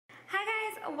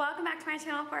welcome back to my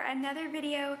channel for another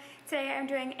video. Today I'm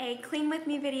doing a clean with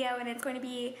me video, and it's going to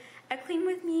be a clean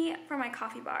with me for my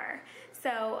coffee bar.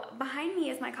 So behind me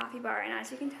is my coffee bar, and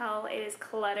as you can tell, it is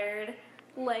cluttered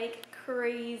like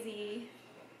crazy.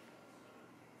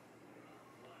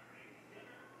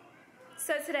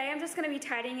 So today I'm just going to be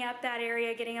tidying up that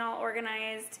area, getting it all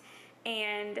organized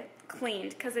and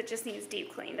cleaned because it just needs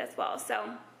deep cleaned as well. So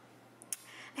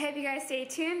I hope you guys stay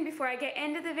tuned before I get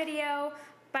into the video.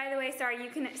 By the way, sorry, you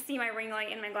can see my ring light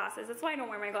in my glasses. That's why I don't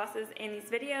wear my glasses in these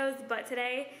videos, but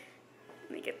today,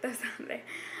 let me get those out there.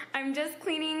 I'm just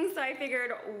cleaning, so I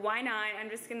figured, why not? I'm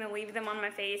just gonna leave them on my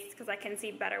face because I can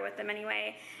see better with them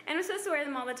anyway. And I'm supposed to wear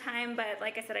them all the time, but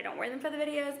like I said, I don't wear them for the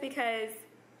videos because,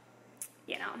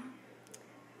 you know,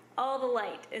 all the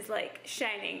light is like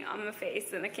shining on my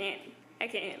face and I can't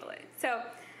handle it. So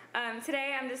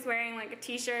today I'm just wearing like a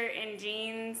t-shirt and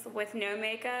jeans with no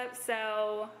makeup,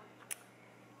 so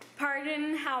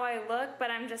pardon how I look,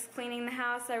 but I'm just cleaning the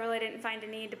house. I really didn't find a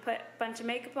need to put a bunch of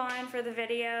makeup on for the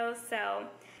video. So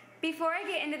before I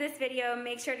get into this video,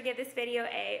 make sure to give this video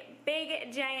a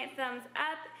big giant thumbs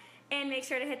up and make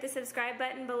sure to hit the subscribe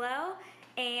button below,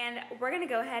 and we're gonna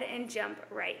go ahead and jump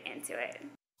right into it.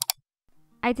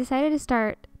 I decided to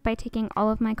start by taking all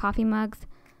of my coffee mugs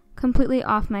completely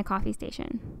off my coffee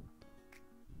station.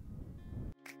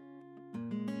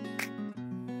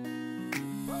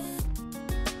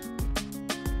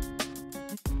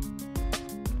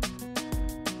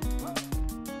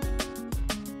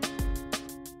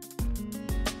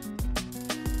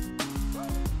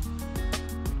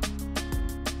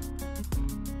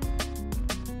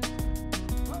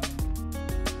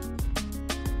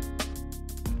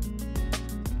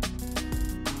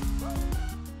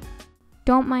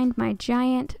 Don't mind my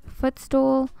giant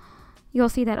footstool. You'll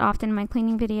see that often in my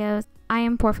cleaning videos. I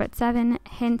am 4'7",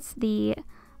 hence the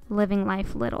living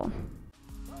life little.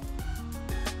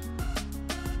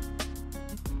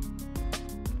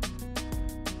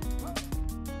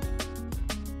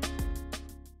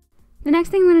 The next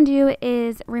thing I'm going to do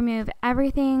is remove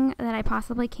everything that I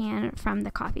possibly can from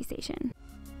the coffee station.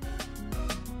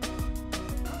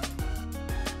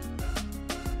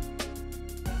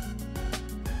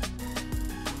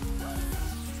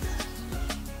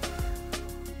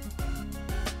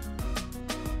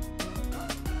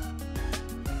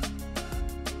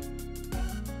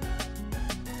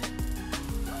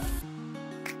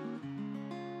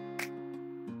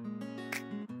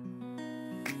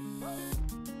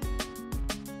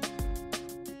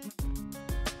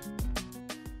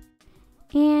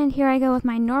 And here I go with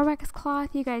my Norwex cloth.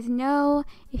 You guys know,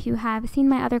 if you have seen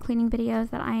my other cleaning videos,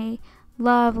 that I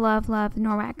love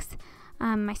Norwex.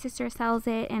 My sister sells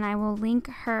it, and I will link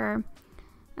her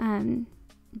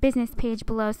business page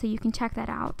below so you can check that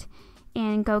out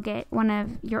and go get one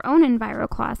of your own Enviro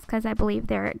cloths, because I believe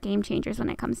they're game changers when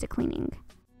it comes to cleaning.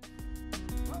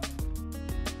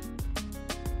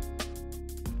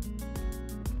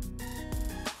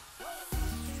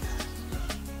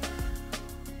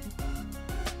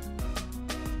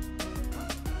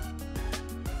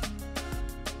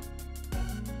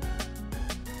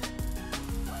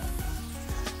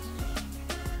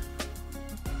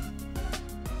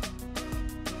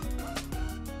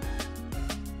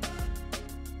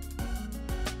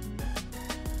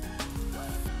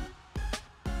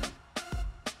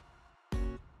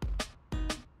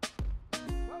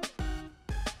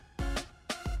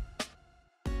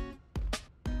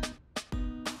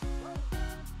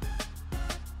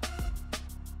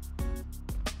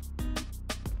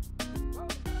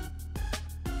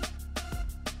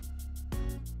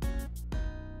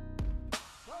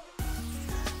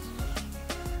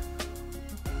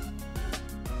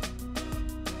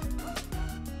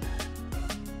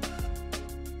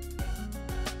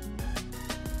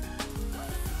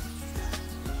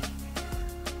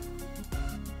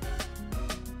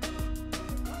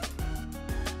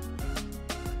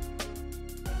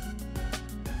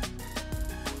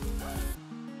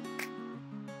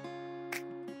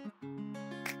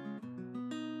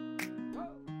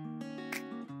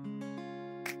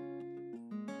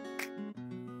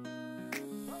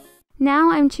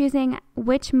 Now I'm choosing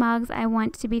which mugs I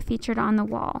want to be featured on the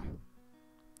wall.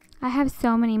 I have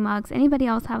so many mugs. Anybody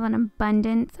else have an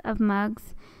abundance of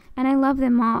mugs? And I love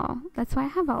them all. That's why I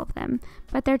have all of them.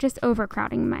 But they're just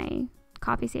overcrowding my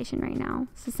coffee station right now.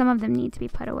 So some of them need to be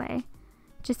put away,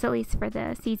 just at least for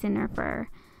the season or for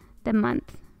the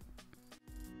month.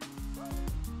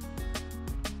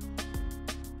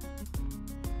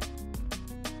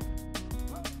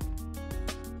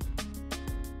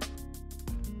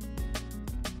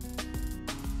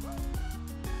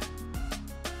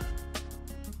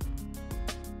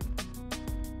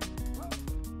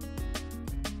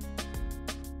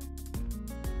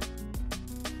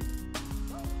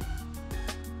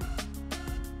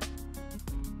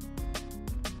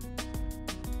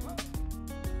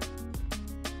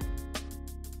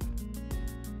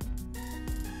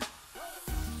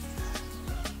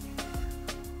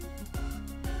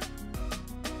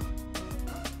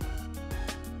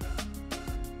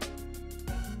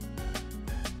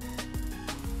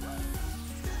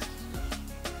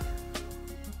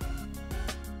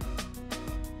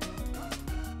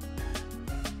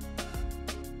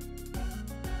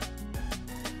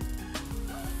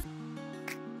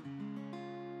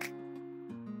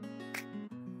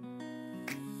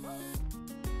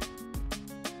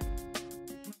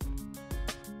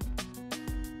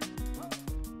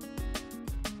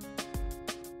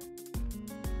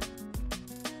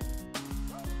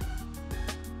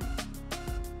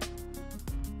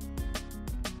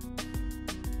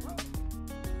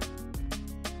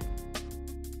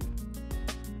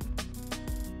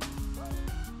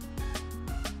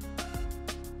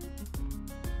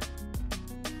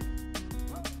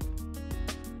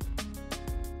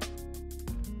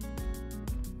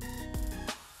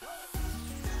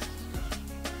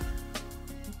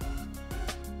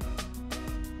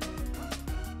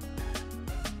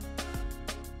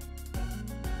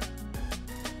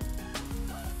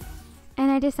 And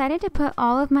I decided to put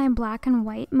all of my black and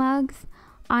white mugs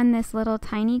on this little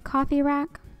tiny coffee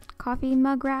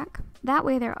mug rack. That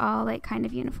way they're all like kind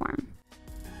of uniform.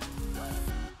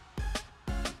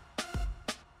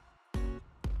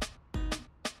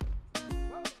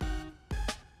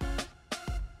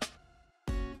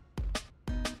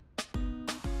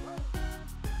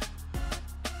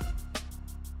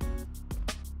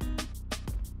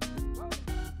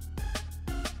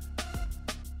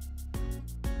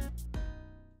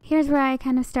 Here's where I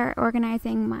kind of start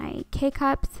organizing my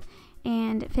K-cups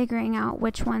and figuring out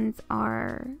which ones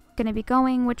are going to be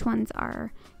going, which ones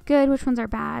are good, which ones are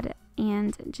bad,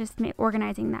 and just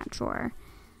organizing that drawer.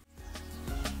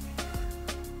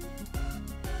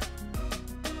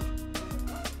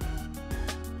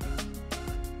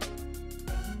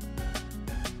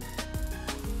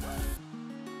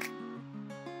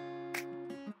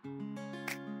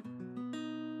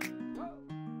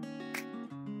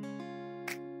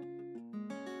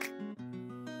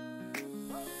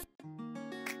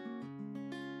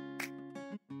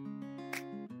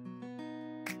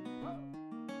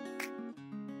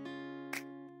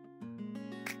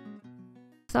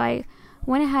 So I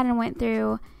went ahead and went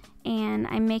through, and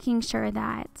I'm making sure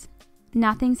that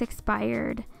nothing's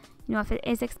expired. You know, if it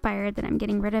is expired, then I'm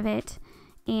getting rid of it,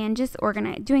 and just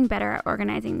doing better at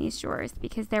organizing these drawers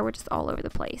because they were just all over the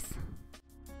place.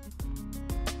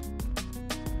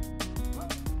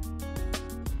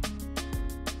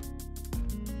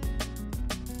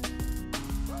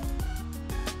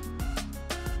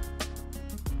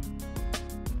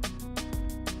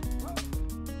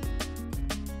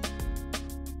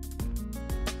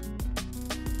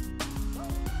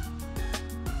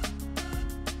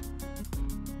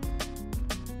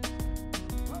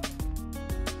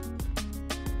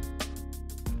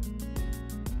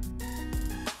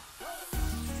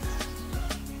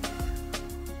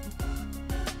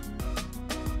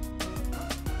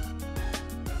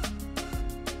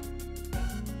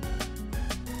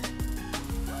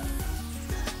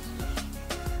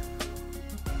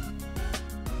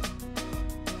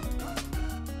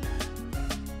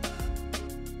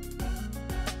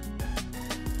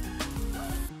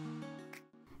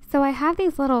 So I have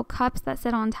these little cups that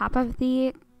sit on top of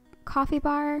the coffee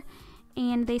bar,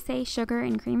 and they say sugar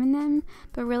and cream in them,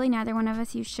 but really neither one of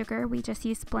us use sugar, we just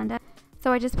use Splenda.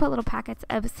 So I just put little packets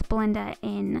of Splenda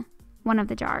in one of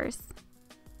the jars,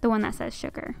 the one that says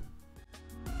sugar.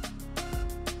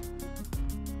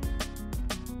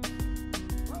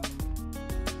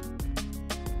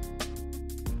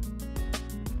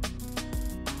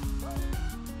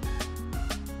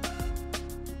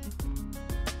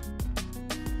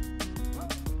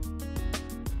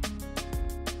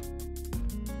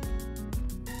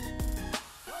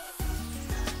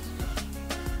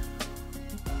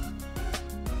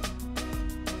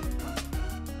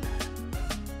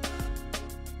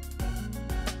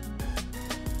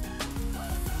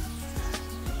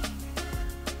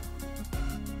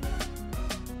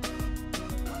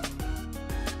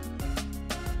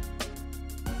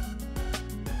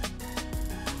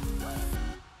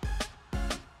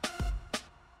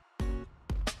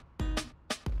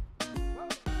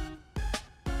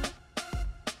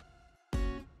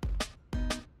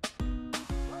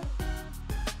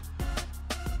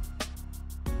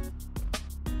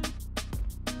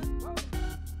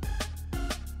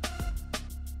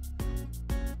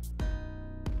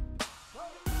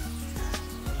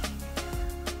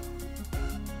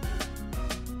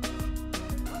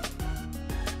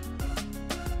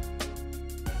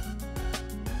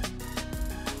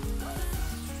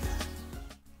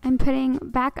 I'm putting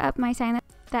back up my sign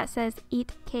that says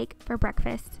eat cake for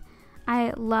breakfast.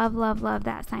 I love, love, love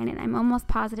that sign, and I'm almost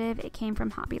positive it came from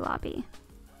Hobby Lobby.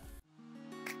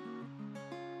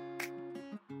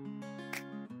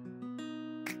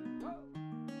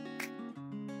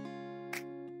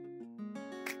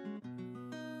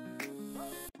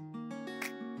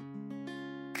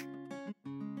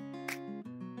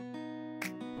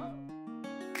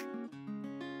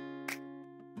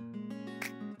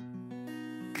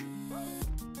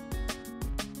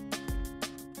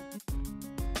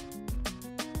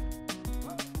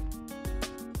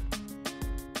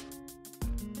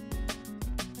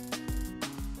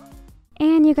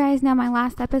 And you guys know my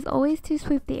last step is always to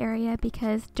sweep the area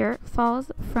because dirt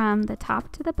falls from the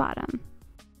top to the bottom.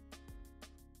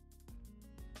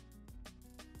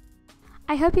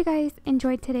 I hope you guys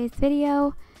enjoyed today's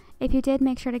video. If you did,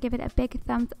 make sure to give it a big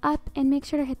thumbs up and make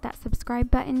sure to hit that subscribe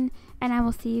button, and I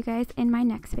will see you guys in my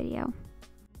next video.